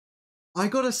I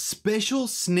got a special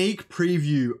sneak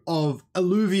preview of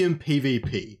Illuvium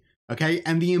PvP, okay?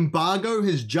 And the embargo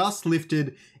has just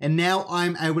lifted, and now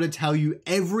I'm able to tell you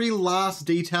every last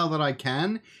detail that I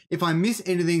can. If I miss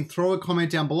anything, throw a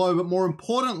comment down below, but more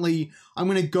importantly, I'm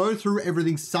gonna go through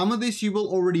everything. Some of this you will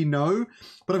already know,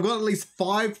 but I've got at least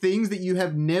 5 things that you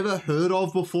have never heard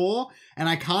of before, and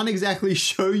I can't exactly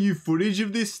show you footage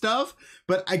of this stuff,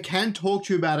 but I can talk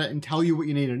to you about it and tell you what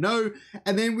you need to know,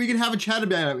 and then we can have a chat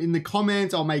about it in the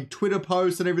comments. I'll make Twitter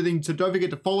posts and everything, so don't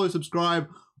forget to follow, subscribe,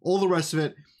 all the rest of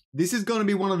it. This is going to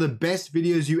be one of the best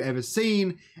videos you've ever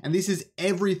seen, and this is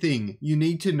everything you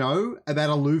need to know about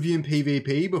Illuvium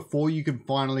PvP before you can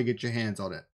finally get your hands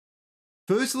on it.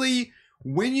 Firstly,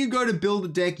 when you go to build a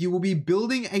deck, you will be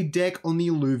building a deck on the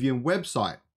Illuvium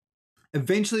website.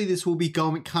 Eventually, this will be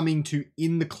coming to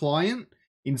in the client,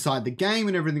 inside the game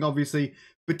and everything, obviously.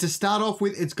 But to start off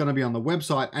with, it's going to be on the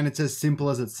website, and it's as simple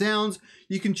as it sounds.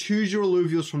 You can choose your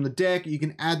Illuvials from the deck, you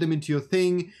can add them into your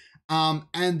thing,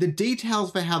 and the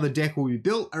details for how the deck will be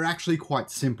built are actually quite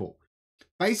simple.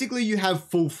 Basically, you have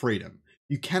full freedom.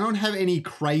 You cannot have any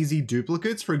crazy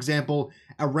duplicates. For example,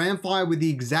 a Ramfire with the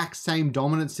exact same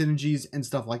dominant synergies and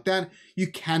stuff like that. You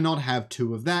cannot have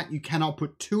 2 of that. You cannot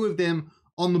put 2 of them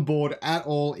on the board at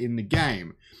all in the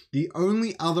game. The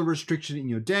only other restriction in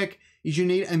your deck is you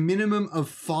need a minimum of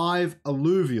 5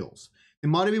 Illuvials. There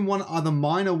might have been one other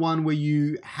minor one where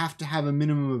you have to have a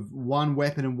minimum of 1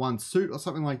 weapon and 1 suit or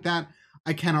something like that.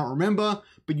 I cannot remember,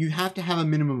 but you have to have a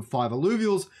minimum of 5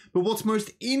 Illuvials. But what's most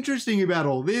interesting about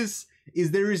all this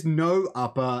is there is no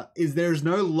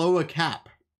lower cap.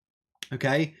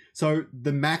 Okay, so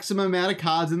the maximum amount of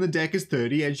cards in the deck is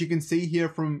 30, as you can see here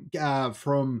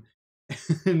from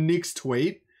Nick's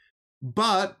tweet.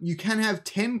 But you can have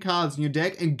 10 cards in your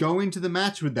deck and go into the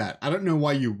match with that. I don't know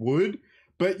why you would,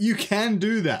 but you can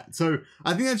do that. So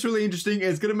I think that's really interesting.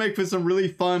 It's going to make for some really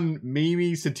fun,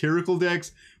 memey, satirical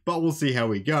decks, but we'll see how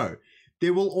we go.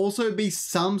 There will also be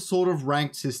some sort of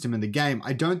ranked system in the game.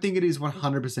 I don't think it is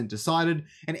 100% decided,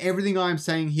 and everything I'm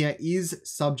saying here is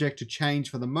subject to change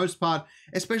for the most part,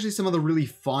 especially some of the really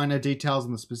finer details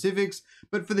and the specifics,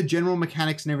 but for the general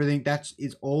mechanics and everything, that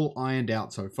is all ironed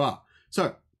out so far.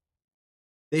 So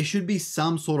there should be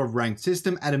some sort of ranked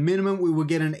system. At a minimum, we will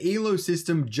get an elo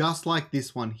system just like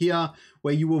this one here,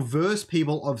 where you will verse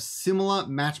people of similar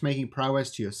matchmaking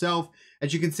prowess to yourself.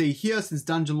 As you can see here, since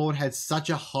Dungeon Lord had such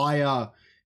a higher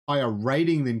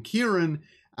rating than Kieran,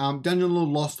 Dungeon Lord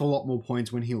lost a lot more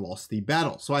points when he lost the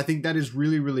battle. So I think that is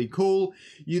really, really cool.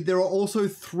 There are also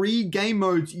 3 game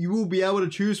modes you will be able to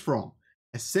choose from: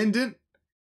 Ascendant,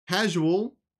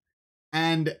 Casual,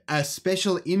 and a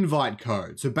special invite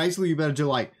code. So basically you better do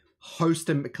like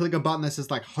click a button that says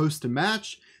like host a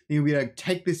match. Then you'll be able to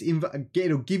take this invite,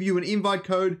 it'll give you an invite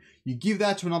code. You give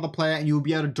that to another player and you'll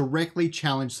be able to directly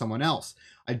challenge someone else.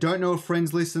 I don't know if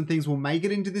friends lists and things will make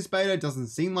it into this beta. It doesn't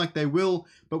seem like they will,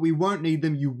 but we won't need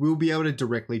them. You will be able to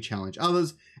directly challenge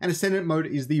others. And Ascendant mode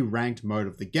is the ranked mode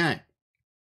of the game.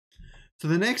 So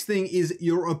the next thing is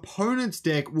your opponent's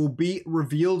deck will be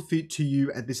revealed to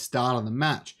you at the start of the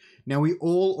match. Now, we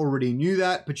all already knew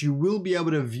that, but you will be able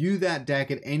to view that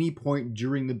deck at any point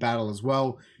during the battle as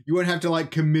well. You won't have to like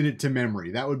commit it to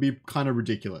memory. That would be kind of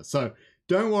ridiculous. So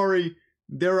don't worry,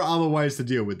 there are other ways to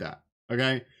deal with that,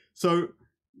 okay? So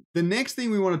the next thing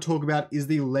we want to talk about is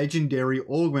the legendary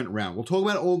augment round. We'll talk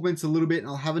about augments a little bit, and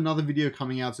I'll have another video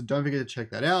coming out, so don't forget to check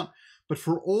that out. But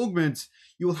for augments,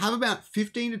 you will have about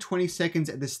 15 to 20 seconds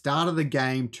at the start of the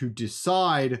game to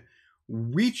decide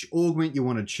which augment you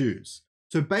want to choose.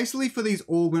 So basically for these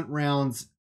augment rounds,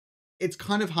 it's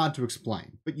kind of hard to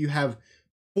explain, but you have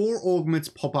 4 augments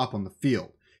pop up on the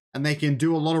field, and they can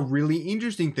do a lot of really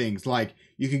interesting things. Like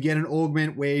you could get an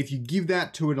augment where if you give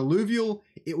that to an alluvial,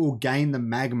 it will gain the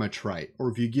magma trait, or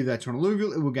if you give that to an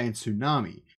alluvial, it will gain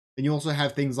tsunami. Then you also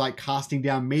have things like casting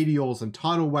down meteors and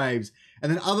tidal waves, and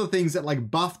then other things that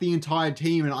like buff the entire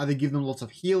team and either give them lots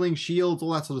of healing, shields,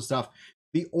 all that sort of stuff.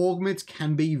 The augments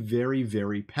can be very,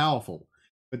 very powerful.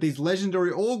 But these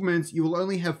legendary augments, you will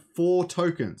only have 4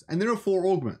 tokens, and there are 4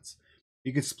 augments.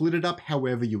 You can split it up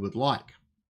however you would like.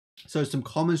 So some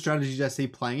common strategies I see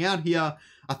playing out here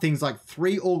are things like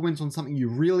 3 augments on something you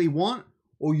really want,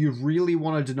 or you really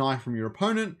want to deny from your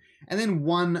opponent, and then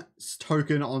 1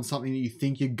 token on something that you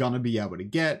think you're gonna be able to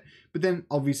get, but then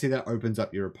obviously that opens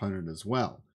up your opponent as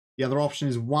well. The other option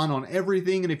is 1 on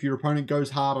everything, and if your opponent goes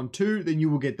hard on 2, then you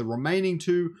will get the remaining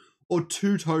 2, or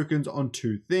 2 tokens on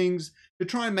 2 things to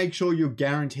try and make sure you're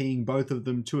guaranteeing both of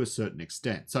them to a certain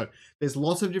extent. So there's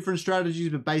lots of different strategies,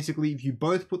 but basically if you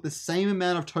both put the same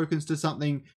amount of tokens to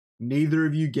something, neither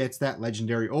of you gets that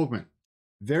legendary augment.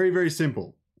 Very, very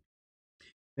simple.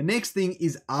 The next thing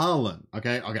is Arlen.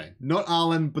 Okay, not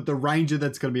Arlen, but the ranger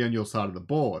that's going to be on your side of the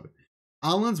board.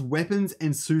 Arlen's weapons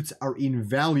and suits are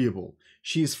invaluable.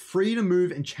 She is free to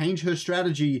move and change her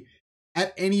strategy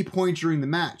at any point during the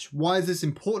match. Why is this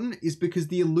important? Is because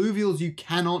the Illuvials, you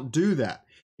cannot do that.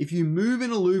 If you move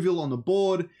an Illuvial on the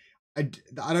board, I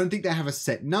don't think they have a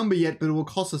set number yet, but it will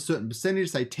cost a certain percentage,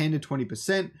 say 10 to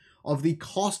 20% of the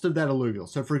cost of that Illuvial.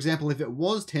 So for example, if it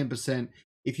was 10%,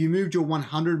 if you moved your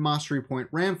 100 mastery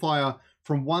point Ramfire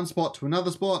from one spot to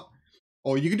another spot,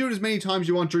 or you can do it as many times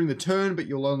you want during the turn, but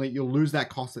you'll lose that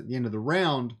cost at the end of the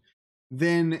round,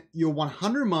 then your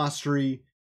 100 mastery,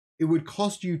 it would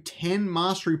cost you 10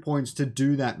 mastery points to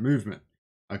do that movement.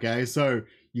 Okay, so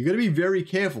you got to be very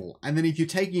careful. And then if you're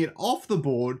taking it off the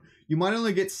board, you might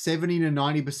only get 70 to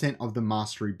 90% of the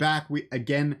mastery back.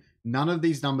 Again, none of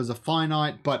these numbers are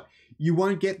finite, but you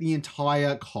won't get the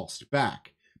entire cost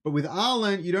back. But with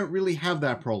Arlen, you don't really have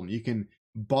that problem. You can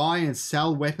buy and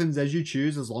sell weapons as you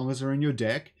choose, as long as they're in your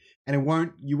deck, and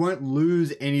you won't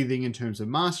lose anything in terms of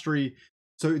mastery.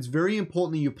 So it's very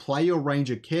important that you play your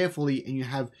ranger carefully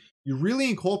and you really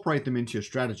incorporate them into your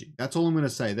strategy. That's all I'm going to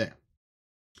say there.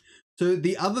 So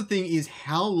the other thing is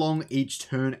how long each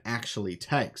turn actually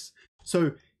takes.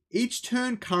 So each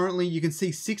turn currently, you can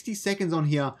see 60 seconds on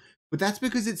here, but that's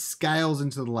because it scales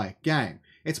into the late game.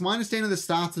 It's my understanding that it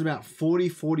starts at about 40,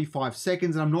 45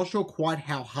 seconds, and I'm not sure quite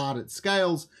how hard it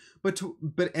scales, but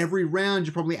every round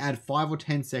you probably add 5 or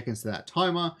 10 seconds to that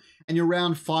timer, and your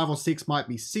round 5 or 6 might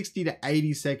be 60 to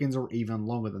 80 seconds or even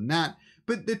longer than that.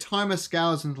 But the timer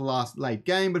scales into the late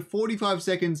game, but 45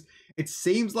 seconds, it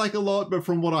seems like a lot, but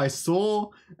from what I saw,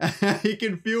 it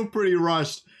can feel pretty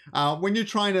rushed when you're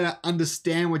trying to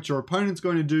understand what your opponent's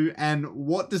going to do and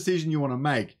what decision you want to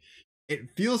make.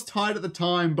 It feels tight at the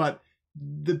time, but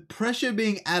the pressure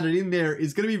being added in there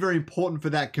is going to be very important for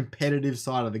that competitive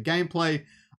side of the gameplay.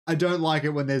 I don't like it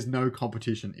when there's no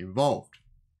competition involved.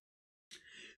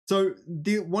 So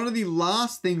one of the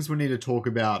last things we need to talk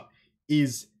about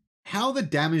is how the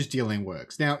damage dealing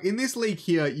works. Now, in this league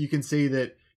here, you can see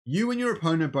that you and your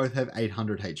opponent both have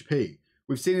 800 HP.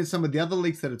 We've seen in some of the other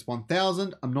leagues that it's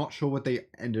 1000. I'm not sure what they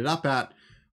ended up at,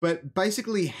 but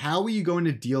basically, how are you going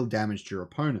to deal damage to your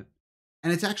opponent?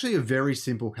 And it's actually a very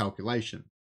simple calculation.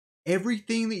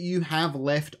 Everything that you have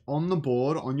left on the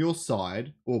board on your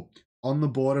side, or on the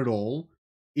board at all,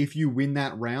 if you win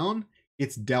that round,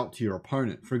 it's dealt to your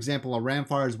opponent. For example, a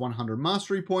Ramfire is 100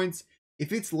 mastery points.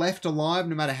 If it's left alive,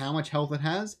 no matter how much health it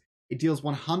has, it deals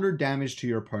 100 damage to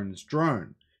your opponent's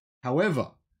drone.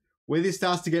 However, where this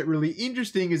starts to get really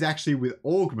interesting is actually with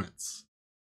augments.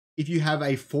 If you have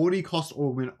a 40 cost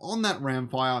augment on that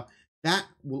Ramfire, that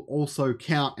will also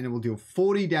count and it will deal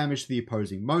 40 damage to the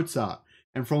opposing Mozart.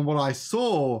 And from what I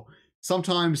saw,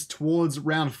 sometimes towards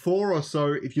round 4 or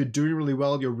so, if you're doing really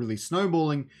well, you're really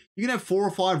snowballing, you can have 4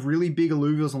 or 5 really big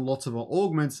Illuvials and lots of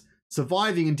augments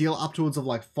surviving and deal upwards of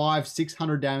like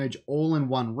 500-600 damage all in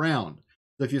one round.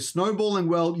 So if you're snowballing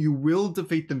well, you will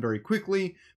defeat them very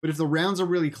quickly, but if the rounds are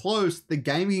really close, the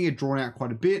game can get drawn out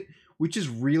quite a bit, which is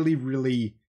really,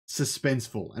 really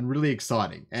suspenseful and really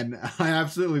exciting. And I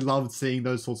absolutely loved seeing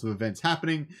those sorts of events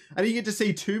happening. I didn't get to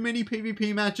see too many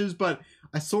PvP matches, but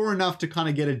I saw enough to kind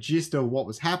of get a gist of what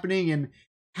was happening and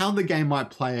how the game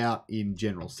might play out in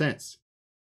general sense.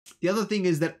 The other thing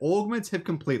is that augments have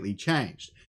completely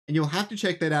changed, and you'll have to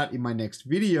check that out in my next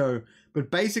video,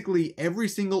 but basically every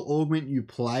single augment you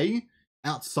play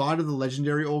outside of the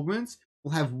legendary augments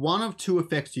will have one of 2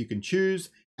 effects you can choose,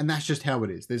 and that's just how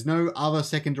it is. There's no other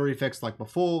secondary effects like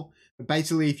before, but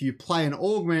basically if you play an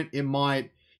augment, it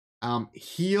might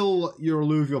heal your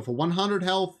Illuvial for 100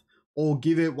 health or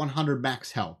give it 100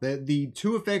 max health. The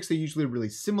 2 effects are usually really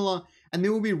similar, and they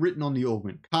will be written on the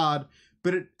augment card,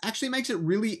 but it actually makes it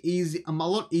really easy, a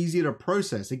lot easier to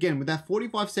process. Again, with that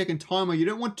 45-second timer, you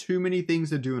don't want too many things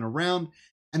to do in a round,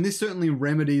 and this certainly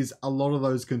remedies a lot of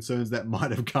those concerns that might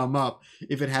have come up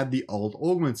if it had the old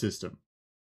augment system.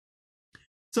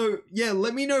 So yeah,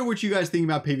 let me know what you guys think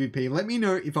about PvP. Let me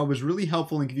know if I was really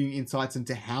helpful in giving you insights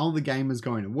into how the game is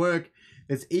going to work.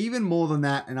 There's even more than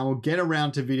that, and I will get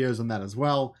around to videos on that as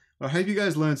well. But I hope you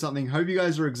guys learned something. Hope you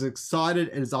guys are as excited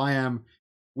as I am.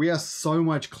 We are so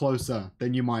much closer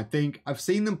than you might think. I've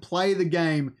seen them play the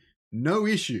game, no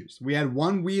issues. We had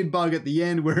one weird bug at the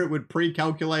end where it would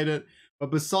pre-calculate it,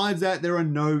 but besides that, there are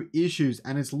no issues,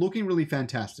 and it's looking really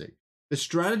fantastic. The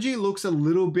strategy looks a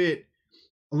little bit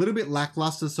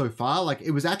lackluster so far. Like,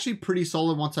 it was actually pretty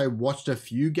solid once I watched a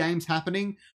few games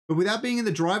happening, but without being in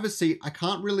the driver's seat, I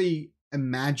can't really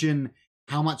imagine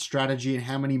how much strategy and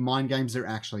how many mind games there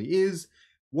actually is.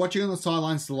 Watching on the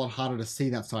sidelines is a lot harder to see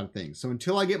that side of things. So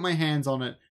until I get my hands on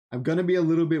it, I'm going to be a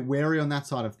little bit wary on that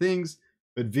side of things,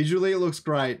 but visually it looks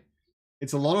great.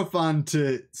 It's a lot of fun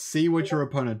to see what your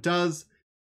opponent does,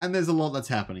 and there's a lot that's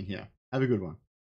happening here. Have a good one.